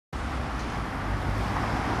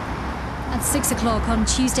At 6 o'clock on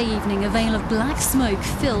Tuesday evening, a veil of black smoke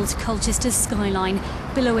filled Colchester's skyline.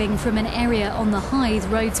 Billowing from an area on the Hythe,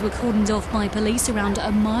 roads were cordoned off by police around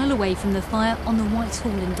a mile away from the fire on the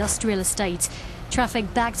Whitehall industrial estate.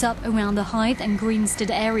 Traffic backed up around the Hythe and Greenstead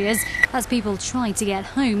areas as people tried to get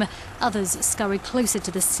home. Others scurried closer to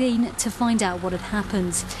the scene to find out what had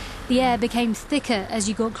happened. The air became thicker as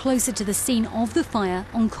you got closer to the scene of the fire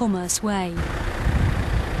on Commerce Way.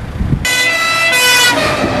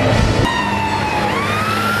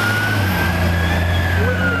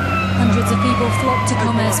 Hundreds of people flocked to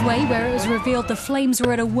Commerce Way, where it was revealed the flames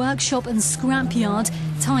were at a workshop and scrapyard.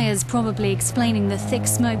 Tyres probably explaining the thick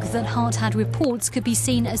smoke that Hart had reports could be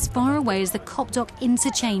seen as far away as the Copdock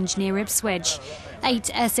interchange near Ipswich.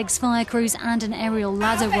 8 Essex fire crews and an aerial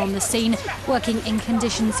ladder were on the scene, working in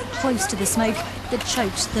conditions close to the smoke that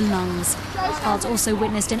choked the lungs. Hart also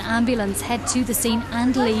witnessed an ambulance head to the scene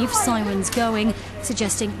and leave, sirens going,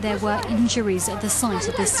 suggesting there were injuries at the site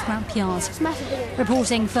of this scrapyard.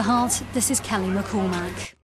 Reporting for Hart, this is Kelly McCormack.